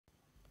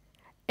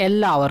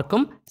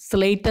എല്ലാവർക്കും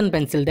slate and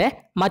പെൻസിലിൻ്റെ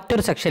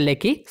മറ്റൊരു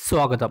സെക്ഷനിലേക്ക്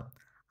സ്വാഗതം.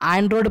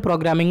 ആൻഡ്രോയിഡ്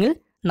പ്രോഗ്രാമിങ്ങിൽ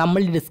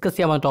നമ്മൾ ഡിസ്കസ്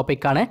ചെയ്യാൻ പോകുന്ന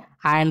ടോപ്പിക്കാണ്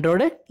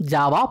ആൻഡ്രോയിഡ്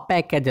ജാവ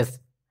പാക്കേജസ്.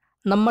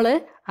 നമ്മൾ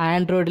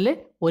ആൻഡ്രോയിഡിൽ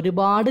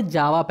ഒരുപാട്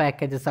ജാവ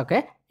പാക്കേജസ് ഒക്കെ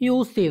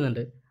യൂസ്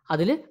ചെയ്യുന്നുണ്ട്.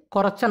 അതിൽ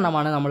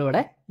കുറച്ചെണ്ണമാണ്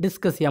നമ്മളിവിടെ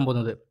ഡിസ്കസ് ചെയ്യാൻ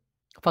പോകുന്നത്.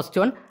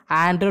 First one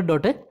Android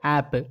dot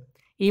app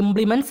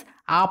implements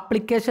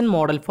application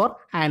model four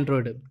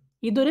Android.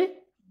 ഇതൊരു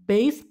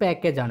ബേസ്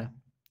പാക്കേജാണ്.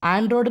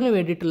 ആൻഡ്രോയിഡിന്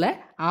വേണ്ടിയിട്ടുള്ള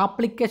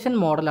ആപ്ലിക്കേഷൻ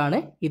മോഡലാണ്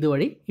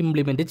ഇതുവഴി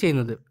ഇംപ്ലിമെൻറ്റ്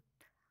ചെയ്യുന്നത്.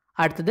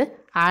 അടുത്തത്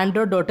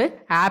Android dot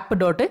app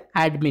dot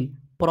admin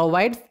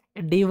provides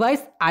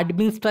device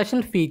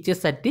administration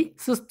features at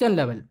system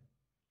level.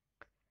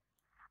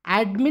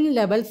 Admin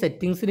level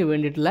സെറ്റിങ്സിന്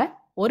വേണ്ടിയിട്ടുള്ള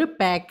ഒരു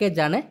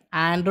പാക്കേജാണ്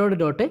Android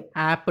dot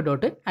app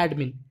dot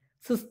admin.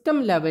 System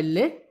ലെവലിൽ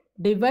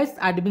ഡിവൈസ്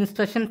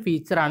അഡ്മിനിസ്ട്രേഷൻ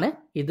ഫീച്ചറാണ്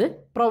ഇത്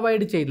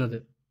പ്രൊവൈഡ് ചെയ്യുന്നത്.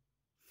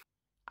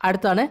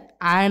 അടുത്താണ്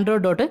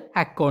Android dot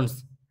accounts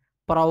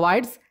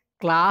provides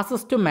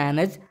classes to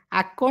manage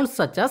accounts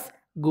such as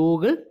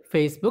Google,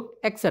 Facebook,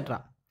 etc.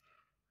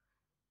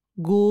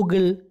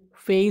 Google,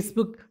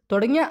 Facebook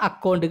തുടങ്ങിയ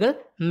അക്കൗണ്ടുകൾ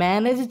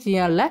manage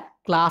ചെയ്യാനുള്ള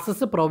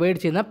ക്ലാസ്സസ് പ്രൊവൈഡ്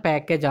ചെയ്യുന്ന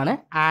പാക്കേജാണ്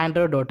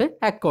ആൻഡ്രോയിഡ് ഡോട്ട്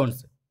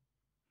അക്കൗണ്ട്സ്.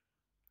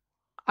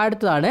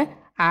 അടുത്തതാണ്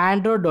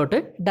Android dot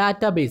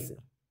database.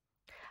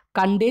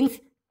 Contains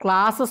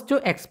classes two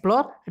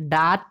explore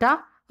data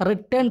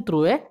return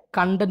through A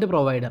content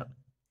provider.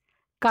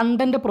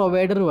 Content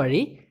provider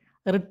വഴി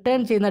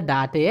return ചെയ്യുന്ന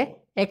ഡാറ്റയെ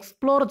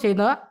explore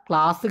ചെയ്യുന്ന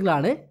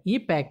ക്ലാസ്സുകളാണ് ഈ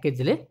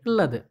പാക്കേജിൽ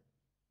ഉള്ളത്.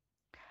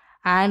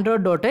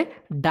 Android dot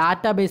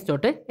database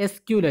dot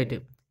എസ്ക്യൂലേറ്റ്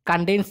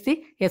contains the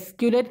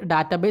എസ്ക്യൂലേറ്റ്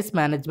database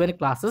management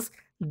classes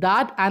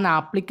that an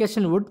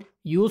application would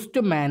use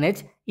to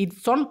manage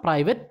it's on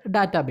private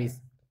database.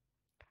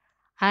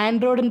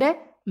 ആൻഡ്രോയിഡിൻ്റെ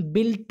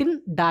built-in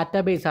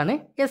database ആണ്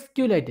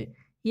എസ്ക്യൂലേറ്റ്.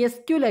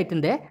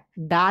 എസ്ക്യൂലേറ്റിൻ്റെ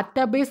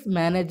database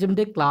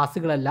management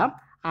ക്ലാസ്സുകളെല്ലാം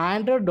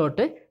Android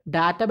dot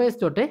database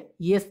dot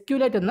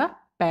എസ്ക്യൂലേറ്റ് എന്ന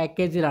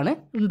പാക്കേജിലാണ്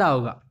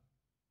ഉണ്ടാവുക.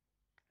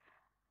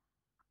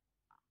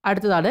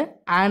 അടുത്തതാണ്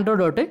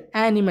Android dot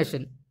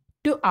animation.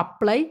 To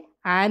apply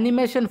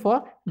animation four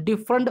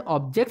different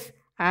objects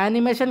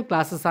animation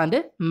classes and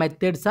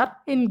methods are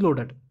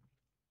included.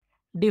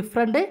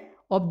 Different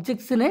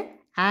ഒബ്ജക്ട്സിന്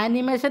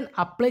animation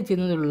apply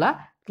ചെയ്യുന്നതിനുള്ള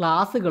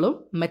ക്ലാസ്സുകളും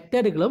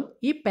മെത്തേഡുകളും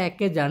ഈ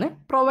പാക്കേജാണ്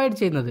provide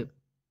ചെയ്യുന്നത്.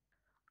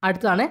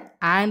 അടുത്തതാണ്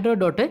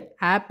Android dot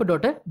app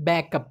dot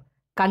backup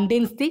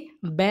contains the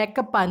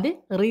backup and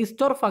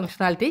restore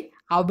functionality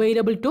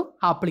available to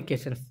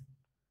applications.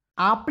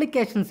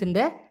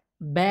 ആപ്ലിക്കേഷൻസിൻ്റെ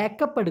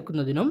backup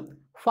എടുക്കുന്നതിനും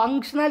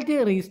functionality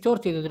restore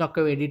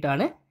ചെയ്യുന്നതിനൊക്കെ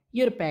വേണ്ടിയിട്ടാണ്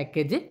ഈ ഒരു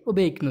പാക്കേജ്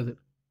ഉപയോഗിക്കുന്നത്.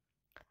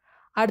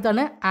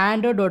 അടുത്താണ്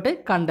Android dot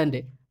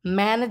content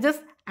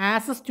manages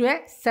access to A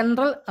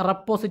central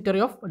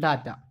repository of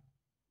data.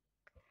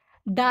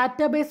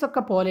 Database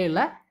ഒക്കെ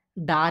പോലെയുള്ള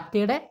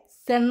ഡാറ്റയുടെ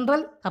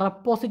സെൻട്രൽ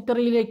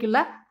റെപ്പോസിറ്ററിയിലേക്കുള്ള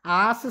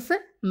ആക്സസ്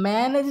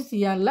മാനേജ്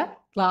ചെയ്യാനുള്ള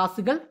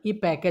ക്ലാസ്സുകൾ ഈ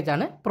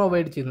പാക്കേജാണ്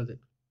പ്രൊവൈഡ് ചെയ്യുന്നത്.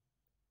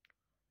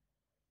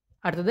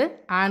 അടുത്തത്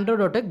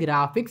Android dot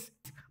graphics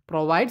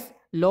provides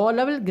low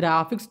level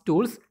graphics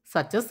tools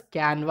such as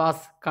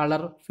canvas,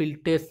 colour,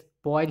 filters,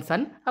 points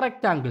and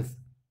rectangles.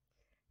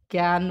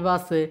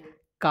 Canvas,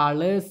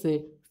 colours,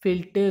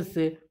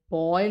 filters,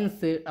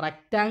 points,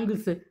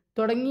 rectangles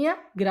തുടങ്ങിയ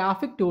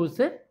ഗ്രാഫിക്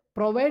ടൂൾസ്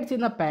പ്രൊവൈഡ്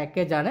ചെയ്യുന്ന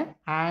പാക്കേജാണ്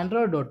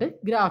ആൻഡ്രോയിഡ് ഡോട്ട്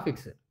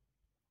ഗ്രാഫിക്സ്.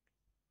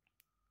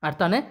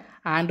 അടുത്താണ്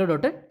Android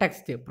dot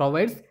text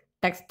provides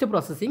text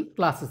processing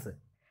classes.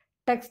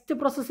 Text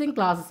processing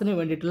ക്ലാസ്സസിന്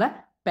വേണ്ടിയിട്ടുള്ള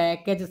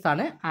packages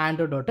ആണ്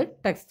Android dot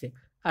text.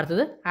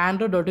 അടുത്തത്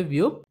Android dot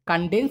view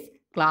contains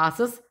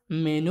classes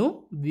menu,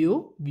 view,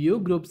 view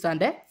groups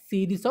and A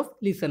series of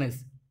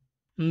listeners.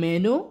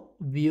 Menu,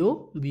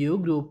 view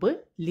group,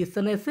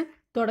 listeners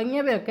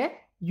തുടങ്ങിയവയൊക്കെ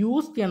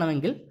use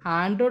ചെയ്യണമെങ്കിൽ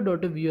Android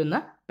dot view എന്ന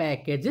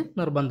package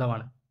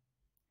നിർബന്ധമാണ്.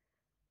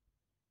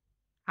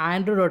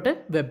 Android dot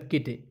web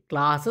kit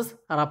classes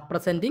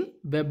representing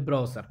web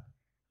browser.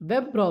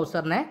 Web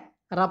ബ്രൗസറിനെ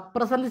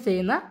represent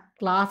ചെയ്യുന്ന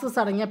classes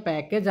അടങ്ങിയ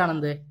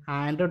പാക്കേജാണെന്ത്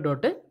Android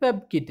dot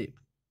web kit.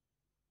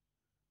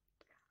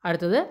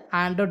 അടുത്തത്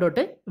Android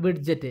dot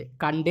widget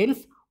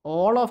contains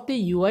all of the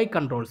UI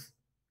controls.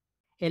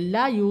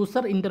 എല്ലാ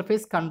user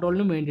interface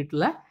കൺട്രോളിനും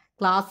വേണ്ടിയിട്ടുള്ള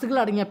ക്ലാസ്സുകൾ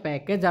അടങ്ങിയ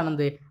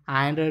പാക്കേജാണെന്ത്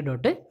ആൻഡ്രോയിഡ്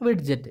ഡോട്ട്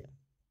വിഡ്ജറ്റ്.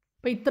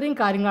 അപ്പോൾ ഇത്രയും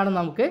കാര്യങ്ങളാണ്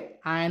നമുക്ക്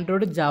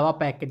ആൻഡ്രോയിഡ് ജാവ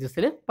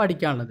പാക്കേജസിൽ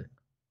പഠിക്കാനുള്ളത്.